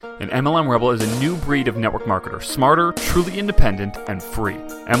An MLM Rebel is a new breed of network marketer, smarter, truly independent, and free.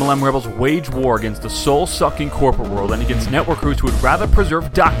 MLM Rebels wage war against the soul-sucking corporate world and against networkers who would rather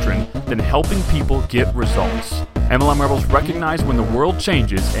preserve doctrine than helping people get results. MLM Rebels recognize when the world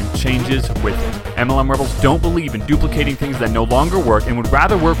changes and changes with it. MLM Rebels don't believe in duplicating things that no longer work and would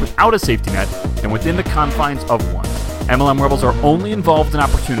rather work without a safety net than within the confines of one. MLM Rebels are only involved in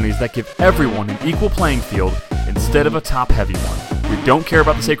opportunities that give everyone an equal playing field instead of a top-heavy one. We don't care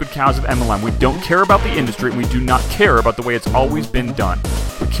about the sacred cows of MLM. We don't care about the industry. And we do not care about the way it's always been done.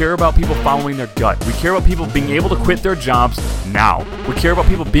 We care about people following their gut. We care about people being able to quit their jobs now. We care about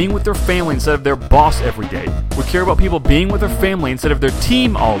people being with their family instead of their boss every day. We care about people being with their family instead of their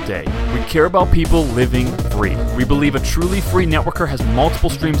team all day. We care about people living free. We believe a truly free networker has multiple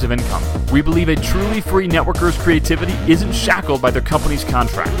streams of income. We believe a truly free networker's creativity isn't shackled by their company's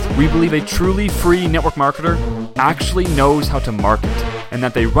contract. We believe a truly free network marketer actually knows how to market and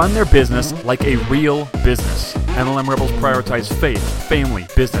that they run their business like a real business. MLM Rebels prioritize faith, family,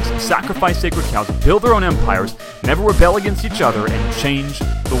 business, sacrifice sacred cows, build their own empires, never rebel against each other, and change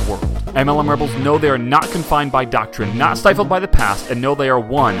the world. MLM Rebels know they are not confined by doctrine, not stifled by the past, and know they are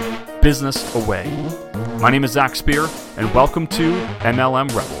one business away. My name is Zach Spear, and welcome to MLM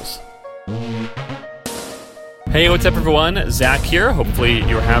Rebels. Hey, what's up everyone? Zach here. Hopefully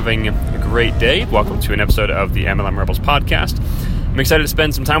you're having a great day. Welcome to an episode of the MLM Rebels podcast. I'm excited to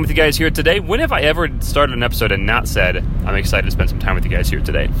spend some time with you guys here today. When have I ever started an episode and not said I'm excited to spend some time with you guys here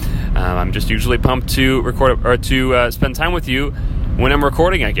today? I'm just usually pumped to record or to spend time with you when I'm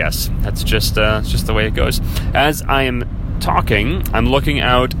recording, I guess. That's just the way it goes. As I am talking, I'm looking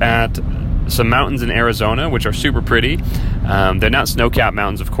out at some mountains in Arizona, which are super pretty. They're not snow-capped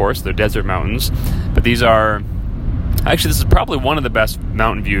mountains, of course. They're desert mountains. But these are... Actually, this is probably one of the best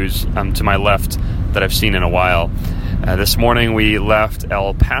mountain views to my left that I've seen in a while. This morning we left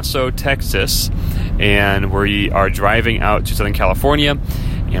El Paso, Texas, and we are driving out to Southern California,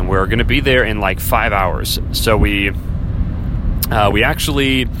 and we're going to be there in like 5 hours. So we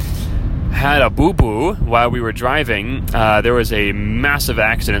actually had a boo-boo while we were driving. There was a massive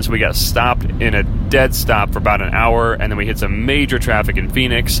accident, so we got stopped in a dead stop for about an hour, and then we hit some major traffic in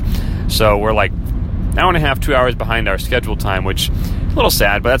Phoenix. So we're like an hour and a half, 2 hours behind our scheduled time, which is a little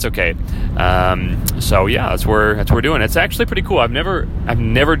sad, but that's okay. So yeah, that's what we're doing. It's actually pretty cool. I've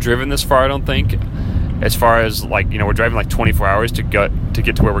never driven this far, I don't think. As far as we're driving like 24 hours to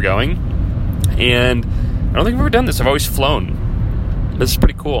get to where we're going, and I don't think I've ever done this. I've always flown. This is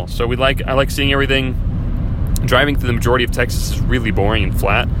pretty cool. So I like seeing everything. Driving through the majority of Texas is really boring and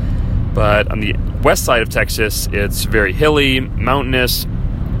flat, but on the west side of Texas, it's very hilly, mountainous.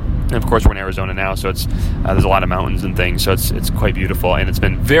 And of course, we're in Arizona now, so it's there's a lot of mountains and things, so it's quite beautiful. And it's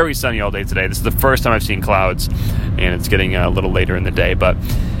been very sunny all day today. This is the first time I've seen clouds, and it's getting a little later in the day. But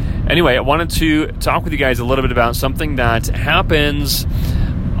anyway, I wanted to talk with you guys a little bit about something that happens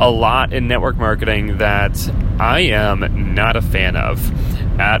a lot in network marketing that I am not a fan of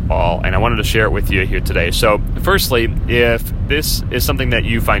at all, and I wanted to share it with you here today. So firstly, if this is something that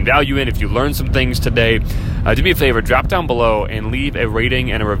you find value in, if you learned some things today, do me a favor, drop down below and leave a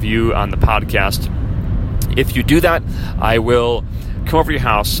rating and a review on the podcast. If you do that, I will come over to your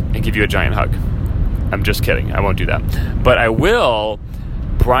house and give you a giant hug. I'm just kidding, I won't do that. But I will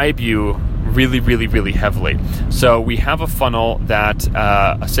bribe you really, really, really heavily. So we have a funnel that,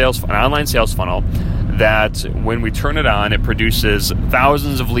 an online sales funnel, that when we turn it on, it produces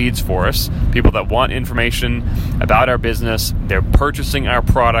thousands of leads for us, people that want information about our business. They're purchasing our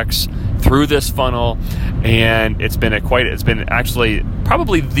products through this funnel, and it's been actually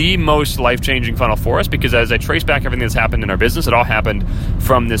probably the most life-changing funnel for us, because as I trace back everything that's happened in our business, it all happened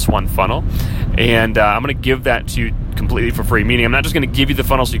from this one funnel. And I'm going to give that to you completely for free, meaning I'm not just going to give you the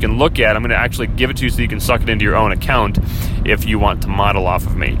funnel so you can look at it. I'm going to actually give it to you so you can suck it into your own account if you want to model off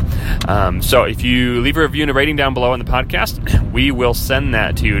of me. So if you leave a review and a rating down below on the podcast, we will send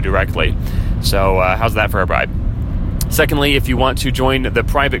that to you directly. So how's that for a bribe? Secondly, if you want to join the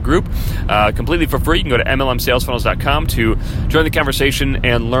private group completely for free, you can go to MLMsalesfunnels.com to join the conversation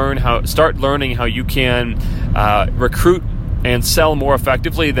and start learning how you can recruit and sell more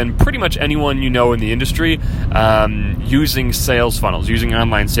effectively than pretty much anyone you know in the industry using sales funnels, using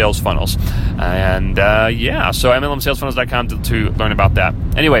online sales funnels. So MLMsalesfunnels.com to learn about that.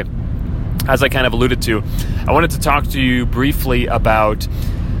 Anyway, as I kind of alluded to, I wanted to talk to you briefly about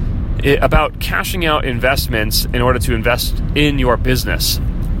cashing out investments in order to invest in your business.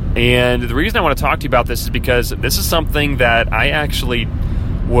 And the reason I want to talk to you about this is because this is something that I actually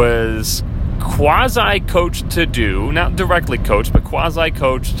was quasi-coached to do, not directly coached, but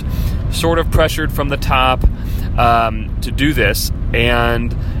quasi-coached, sort of pressured from the top to do this.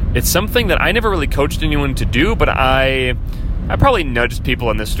 And it's something that I never really coached anyone to do, but I probably nudged people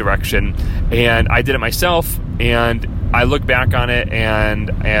in this direction, and I did it myself, and I look back on it and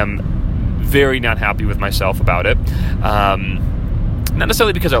am very not happy with myself about it. Not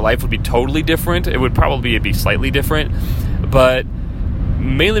necessarily because our life would be totally different. It would probably be slightly different, but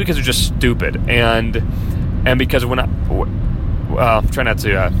mainly because it's just stupid, and because when try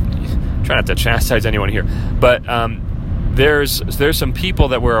not to chastise anyone here, but there's some people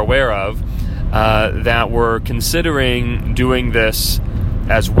that we're aware of that were considering doing this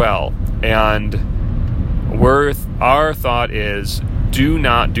as well, and our thought is, do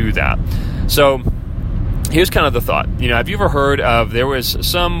not do that. So here's kind of the thought. Have you ever heard of, there was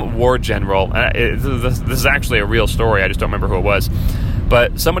some war general, this is actually a real story, I just don't remember who it was,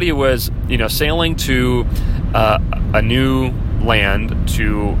 but somebody who was, sailing to a new land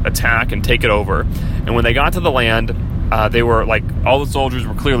to attack and take it over, and when they got to the land, they were like, all the soldiers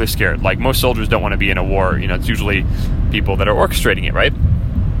were clearly scared. Like, most soldiers don't want to be in a war, it's usually people that are orchestrating it, right?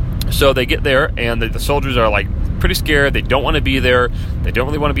 So they get there, and the soldiers are like pretty scared. They don't want to be there. They don't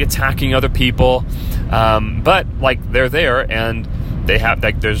really want to be attacking other people. But like, they're there, and they have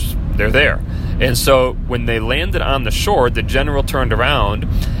like they're there. And so when they landed on the shore, the general turned around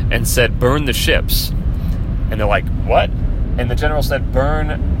and said, "Burn the ships." And they're like, "What?" And the general said,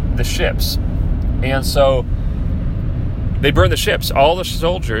 "Burn the ships." And so they burned the ships. All the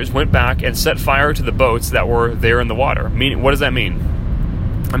soldiers went back and set fire to the boats that were there in the water. What does that mean?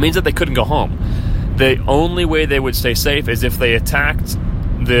 It means that they couldn't go home. The only way they would stay safe is if they attacked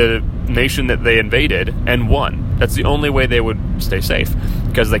the nation that they invaded and won. That's the only way they would stay safe,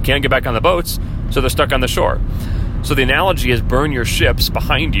 because they can't get back on the boats, so they're stuck on the shore. So the analogy is, burn your ships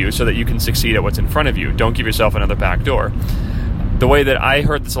behind you so that you can succeed at what's in front of you. Don't give yourself another back door. The way that I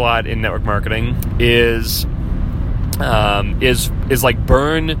heard this a lot in network marketing is like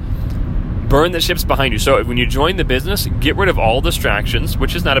burn the ships behind you. So when you join the business, get rid of all distractions,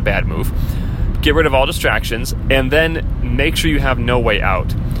 which is not a bad move. Get rid of all distractions, and then make sure you have no way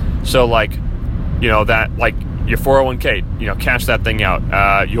out. So like, that, like your 401k, cash that thing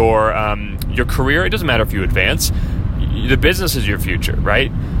out. Your career, it doesn't matter if you advance. The business is your future,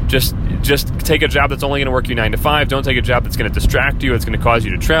 right? Just take a job that's only going to work you 9 to 5. Don't take a job that's going to distract you. It's going to cause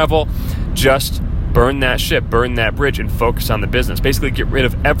you to travel. Just burn that ship, burn that bridge, and focus on the business. Basically, get rid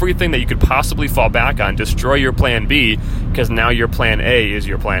of everything that you could possibly fall back on. Destroy your plan B, because now your plan A is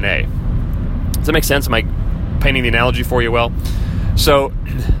your plan A. Does that make sense? Am I painting the analogy for you well? So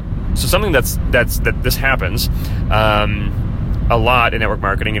something that this happens a lot in network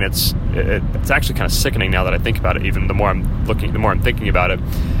marketing, and it's actually kind of sickening now that I think about it. Even the more I'm thinking about it,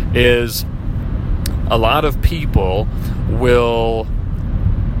 is a lot of people will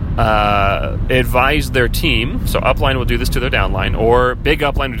advise their team. So upline will do this to their downline, or big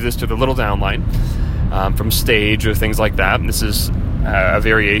upline will do this to the little downline, from stage or things like that. And this is a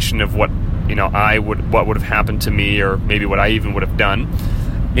variation of what what would have happened to me, or maybe what I even would have done,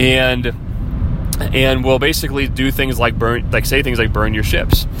 and we'll basically do things like say things like burn your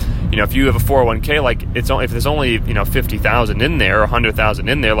ships. If you have a 401k, like if there's only 50,000 in there, or 100,000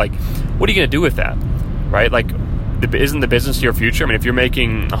 in there, like, what are you going to do with that, right? Like, isn't the business your future? I mean, if you're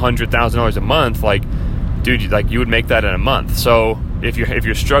making $100,000 a month, like, dude, like, you would make that in a month. So if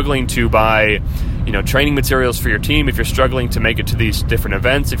you're struggling to buy training materials for your team, if you're struggling to make it to these different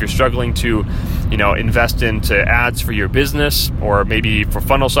events, if you're struggling to invest into ads for your business, or maybe for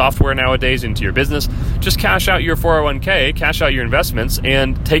funnel software nowadays into your business, just cash out your 401k, cash out your investments,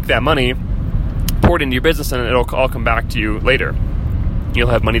 and take that money, pour it into your business, and it'll all come back to you later. You'll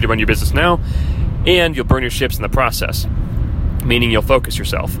have money to run your business now, and you'll burn your ships in the process, meaning you'll focus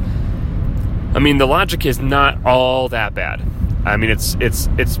yourself. I mean, the logic is not all that bad. I mean,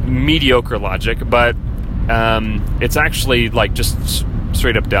 it's mediocre logic, but it's actually like just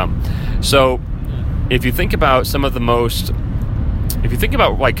straight up dumb. So if you think about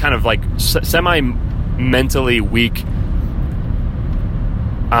like kind of like semi-mentally weak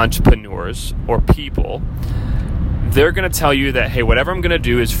entrepreneurs or people, they're going to tell you that, hey, whatever I'm going to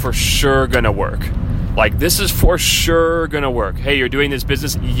do is for sure going to work. Like, this is for sure going to work. Hey, you're doing this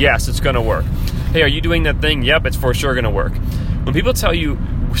business? Yes, it's going to work. Hey, are you doing that thing? Yep, it's for sure going to work. When people tell you,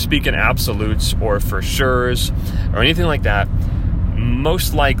 speak in absolutes or for sures or anything like that,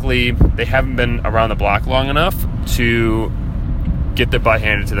 most likely they haven't been around the block long enough to get their butt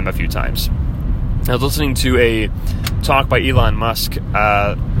handed to them a few times. I was listening to a talk by Elon Musk,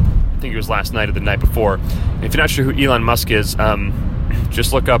 I think it was last night or the night before. And if you're not sure who Elon Musk is,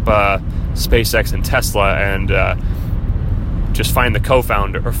 just look up SpaceX and Tesla, and just find the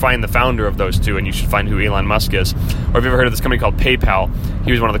co-founder or find the founder of those two, and you should find who Elon Musk is. Or have you ever heard of this company called PayPal?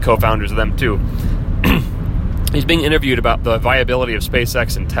 He was one of the co-founders of them too. He's being interviewed about the viability of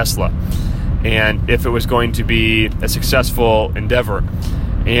SpaceX and Tesla, and if it was going to be a successful endeavor.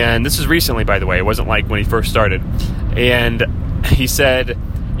 And this is recently, by the way. It wasn't like when he first started. And he said,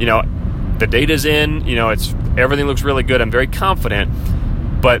 the data's in, everything looks really good. I'm very confident,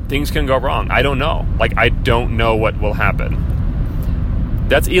 but things can go wrong. I don't know. I don't know what will happen.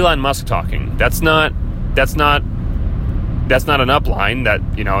 That's Elon Musk talking. That's not an upline that's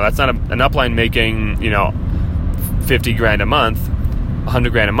not an upline making, $50,000 a month,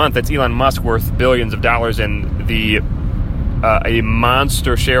 $100,000 a month. That's Elon Musk worth billions of dollars and a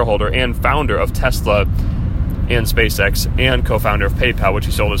monster shareholder and founder of Tesla and SpaceX and co-founder of PayPal, which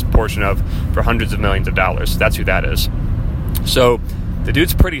he sold his portion of for hundreds of millions of dollars. That's who that is. So the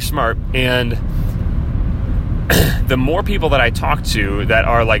dude's pretty smart, and the more people that I talk to that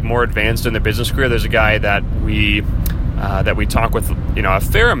are more advanced in their business career, there's a guy that we talk with, a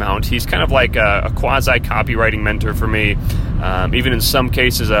fair amount. He's kind of like a quasi copywriting mentor for me. Even in some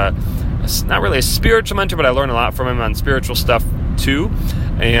cases, not really a spiritual mentor, but I learn a lot from him on spiritual stuff too.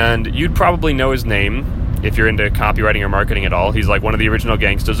 And you'd probably know his name if you're into copywriting or marketing at all. He's like one of the original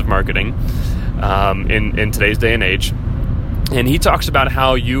gangsters of marketing in today's day and age. And he talks about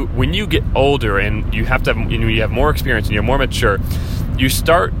how when you get older and you have more experience and you're more mature, you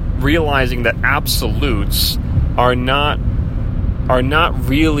start realizing that absolutes are not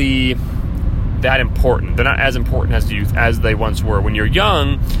really that important. They're not as important as they once were. When you're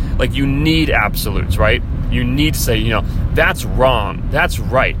young, you need absolutes, right? You need to say, that's wrong, that's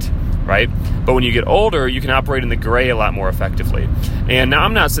right? But when you get older, you can operate in the gray a lot more effectively. And now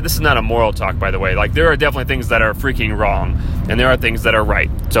this is not a moral talk, by the way. There are definitely things that are freaking wrong, and there are things that are right.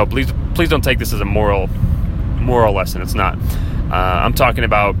 So please don't take this as a moral lesson. It's not. I'm talking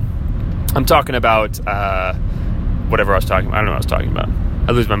about whatever I was talking about. I don't know what I was talking about.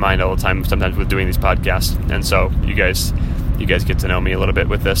 I lose my mind all the time sometimes with doing these podcasts, and so you guys get to know me a little bit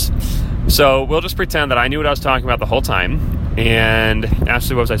with this. So we'll just pretend that I knew what I was talking about the whole time. And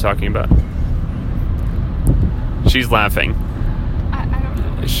Ashley, what was I talking about? She's laughing. I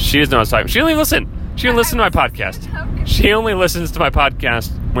don't know. She doesn't know what I was talking about. She didn't even listen. She didn't listen to my podcast. Okay. She only listens to my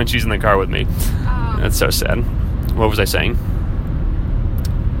podcast when she's in the car with me. That's so sad. What was I saying?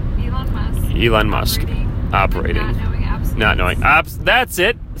 Elon Musk. Operating. Not knowing. That's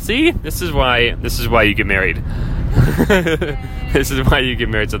it. See? This is why you get married. This is why you get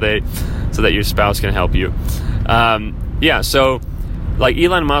married, so that your spouse can help you. So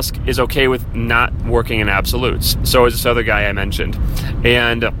Elon Musk is okay with not working in absolutes. So is this other guy I mentioned.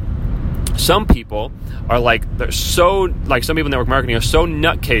 And some people are some people in network marketing are so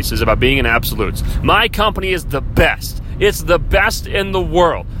nutcases about being in absolutes. My company is the best. It's the best in the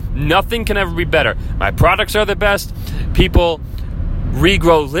world. Nothing can ever be better. My products are the best. People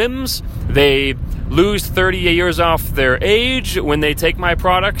regrow limbs. They lose 30 years off their age when they take my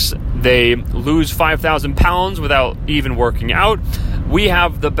products. They lose 5,000 pounds without even working out. We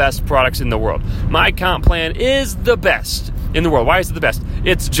have the best products in the world. My comp plan is the best in the world. Why is it the best?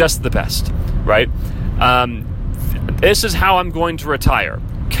 It's just the best, right? This is how I'm going to retire.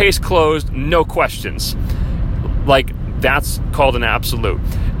 Case closed, no questions. That's called an absolute.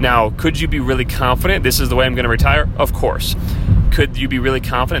 Now, could you be really confident this is the way I'm going to retire? Of course. Could you be really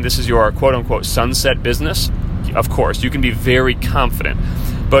confident this is your quote-unquote sunset business? Of course. You can be very confident.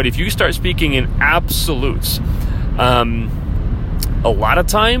 But if you start speaking in absolutes, a lot of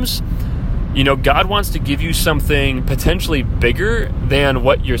times, God wants to give you something potentially bigger than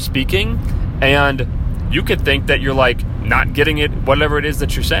what you're speaking, and you could think that you're not getting it, whatever it is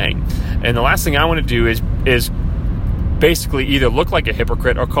that you're saying. And the last thing I want to do is basically either look like a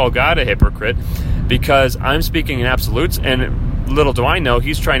hypocrite or call God a hypocrite, because I'm speaking in absolutes, and little do I know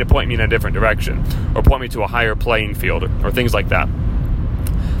he's trying to point me in a different direction or point me to a higher playing field or things like that.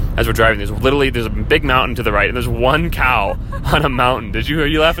 As we're driving, there's a big mountain to the right, and there's one cow on a mountain. Are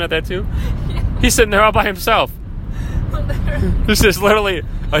you laughing at that too? Yeah. He's sitting there all by himself. There's just literally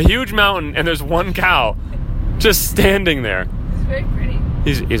a huge mountain, and there's one cow just standing there. He's very pretty.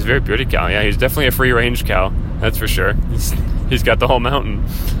 He's a very pretty cow. Yeah, he's definitely a free range cow. That's for sure. He's got the whole mountain.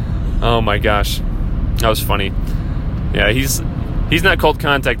 Oh my gosh, that was funny. Yeah, he's not cold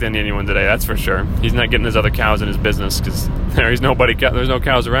contacting anyone today. That's for sure. He's not getting his other cows in his business because there's no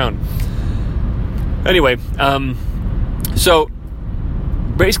cows around. Anyway, so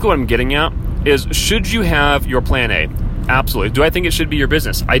basically what I'm getting at is, should you have your plan A? Absolutely. Do I think it should be your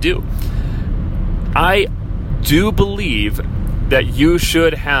business? I do. I do believe that you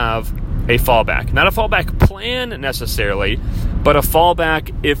should have a fallback. Not a fallback plan necessarily, but a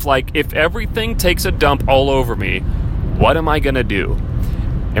fallback if everything takes a dump all over me, what am I going to do?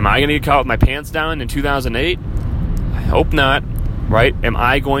 Am I going to get caught with my pants down in 2008? I hope not, right? Am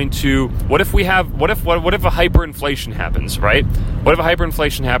I going to, what if a hyperinflation happens, right? What if a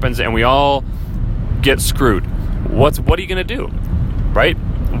hyperinflation happens and we all get screwed? What are you going to do, right?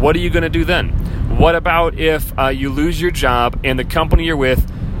 What are you going to do then? What about if you lose your job and the company you're with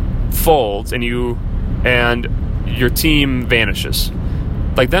folds and your team vanishes?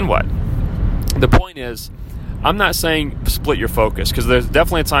 Like, then what? The point is, I'm not saying split your focus, because there's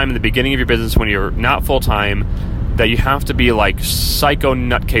definitely a time in the beginning of your business when you're not full-time that you have to be like psycho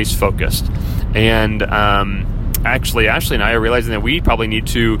nutcase focused. And actually, Ashley and I are realizing that we probably need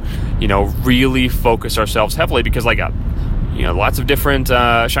to, really focus ourselves heavily, because lots of different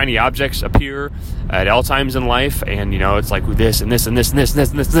shiny objects appear at all times in life, and it's like this and this and this and this and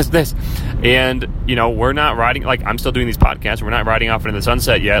this and this and this, and we're not riding, like, I'm still doing these podcasts, we're not riding off into the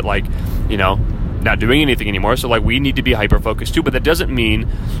sunset yet, not doing anything anymore. So we need to be hyper focused too, but that doesn't mean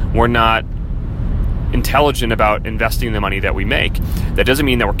we're not intelligent about investing the money that we make. That doesn't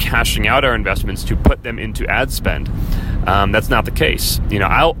mean that we're cashing out our investments to put them into ad spend. That's not the case.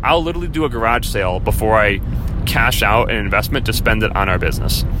 I'll literally do a garage sale before I cash out an investment to spend it on our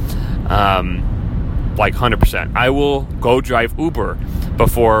business. 100%. I will go drive Uber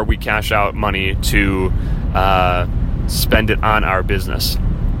before we cash out money to spend it on our business.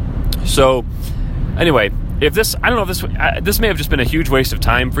 So anyway, I don't know if this may have just been a huge waste of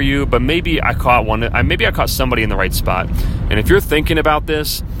time for you, but maybe I caught somebody in the right spot. And if you're thinking about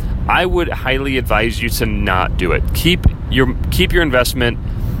this, I would highly advise you to not do it. Keep your investment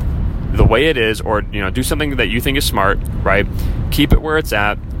the way it is, or do something that you think is smart, right? Keep it where it's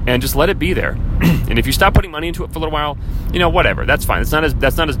at and just let it be there. And if you stop putting money into it for a little while, whatever, that's fine.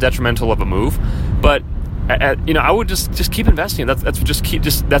 That's not as detrimental of a move, but I would just keep investing. That's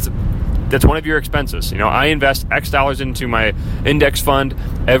one of your expenses. I invest X dollars into my index fund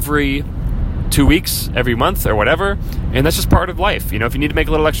every 2 weeks, every month, or whatever, and that's just part of life. If you need to make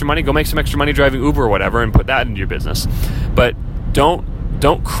a little extra money, go make some extra money driving Uber or whatever, and put that into your business. But don't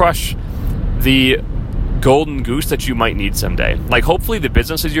crush the golden goose that you might need someday. Hopefully the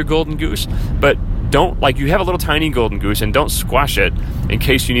business is your golden goose, but don't, you have a little tiny golden goose, and don't squash it in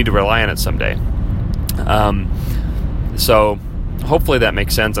case you need to rely on it someday. So hopefully that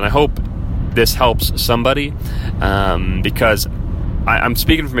makes sense, and I hope this helps somebody, because I'm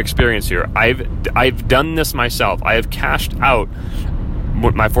speaking from experience here. I've done this myself. I have cashed out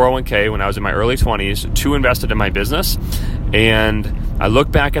my 401k when I was in my early 20s to invest it in my business, and I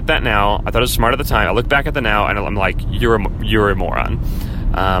look back at that now. I thought it was smart at the time. I look back at that now, and I'm like, you're a moron.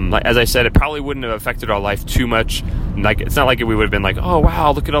 As I said, it probably wouldn't have affected our life too much. It's not like we would have been like, oh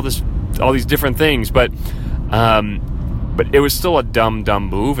wow, look at all these different things, but it was still a dumb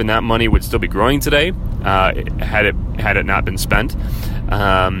move, and that money would still be growing today had it not been spent.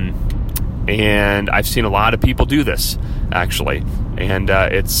 And I've seen a lot of people do this, actually, and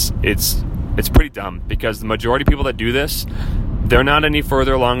it's pretty dumb, because the majority of people that do this, they're not any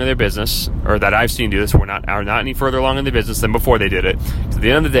further along in their business, or that I've seen do this, are not any further along in their business than before they did it. So at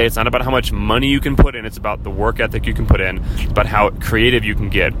the end of the day, it's not about how much money you can put in, it's about the work ethic you can put in, it's about how creative you can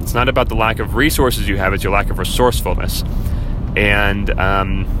get. It's not about the lack of resources you have, it's your lack of resourcefulness. And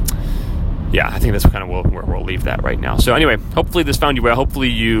I think that's kind of where we'll leave that right now. So anyway, hopefully this found you well. Hopefully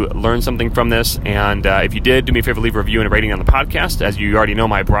you learned something from this. And if you did, do me a favor, leave a review and a rating on the podcast, as you already know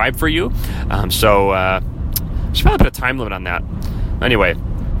my bribe for you. Should probably put a time limit on that. Anyway,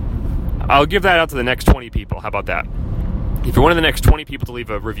 I'll give that out to the next 20 people. How about that? If you're one of the next 20 people to leave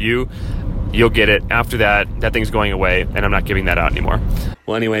a review, you'll get it. After that thing's going away, and I'm not giving that out anymore.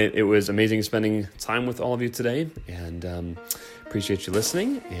 Well, anyway, it was amazing spending time with all of you today, and appreciate you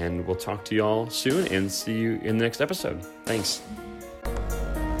listening, and we'll talk to you all soon, and see you in the next episode. Thanks.